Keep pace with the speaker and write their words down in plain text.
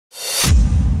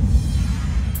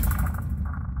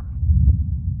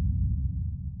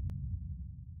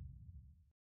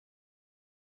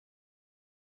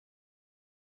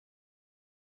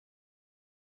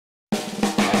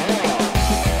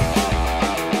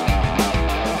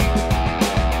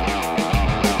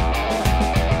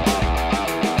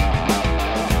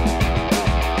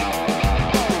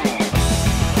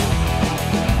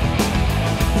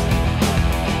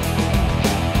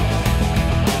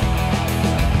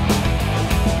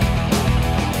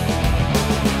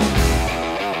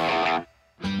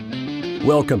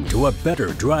Welcome to a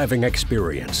better driving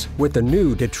experience with the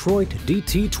new Detroit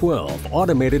DT12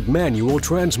 automated manual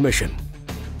transmission.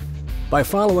 By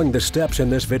following the steps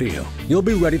in this video, you'll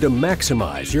be ready to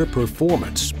maximize your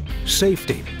performance,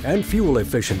 safety, and fuel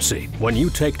efficiency when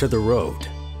you take to the road.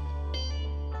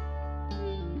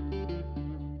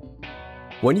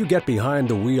 When you get behind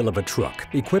the wheel of a truck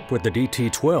equipped with the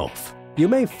DT12, you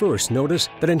may first notice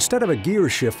that instead of a gear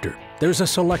shifter, there's a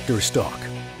selector stalk.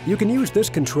 You can use this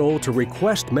control to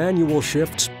request manual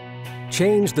shifts,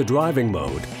 change the driving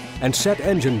mode, and set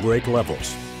engine brake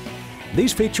levels.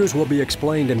 These features will be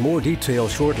explained in more detail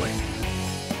shortly.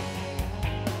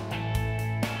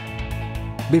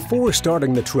 Before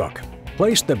starting the truck,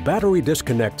 place the battery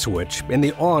disconnect switch in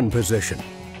the on position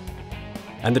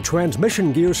and the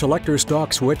transmission gear selector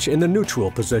stalk switch in the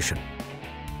neutral position.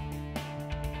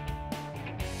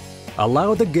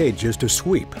 Allow the gauges to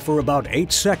sweep for about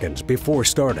 8 seconds before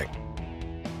starting.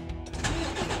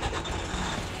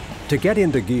 To get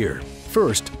into gear,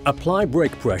 first apply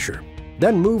brake pressure,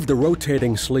 then move the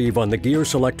rotating sleeve on the gear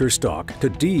selector stalk to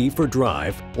D for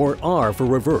drive or R for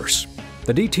reverse.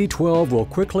 The DT12 will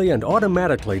quickly and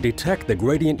automatically detect the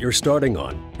gradient you're starting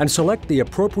on and select the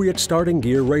appropriate starting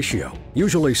gear ratio,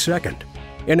 usually second.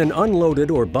 In an unloaded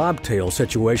or bobtail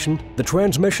situation, the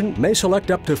transmission may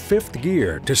select up to 5th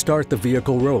gear to start the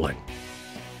vehicle rolling.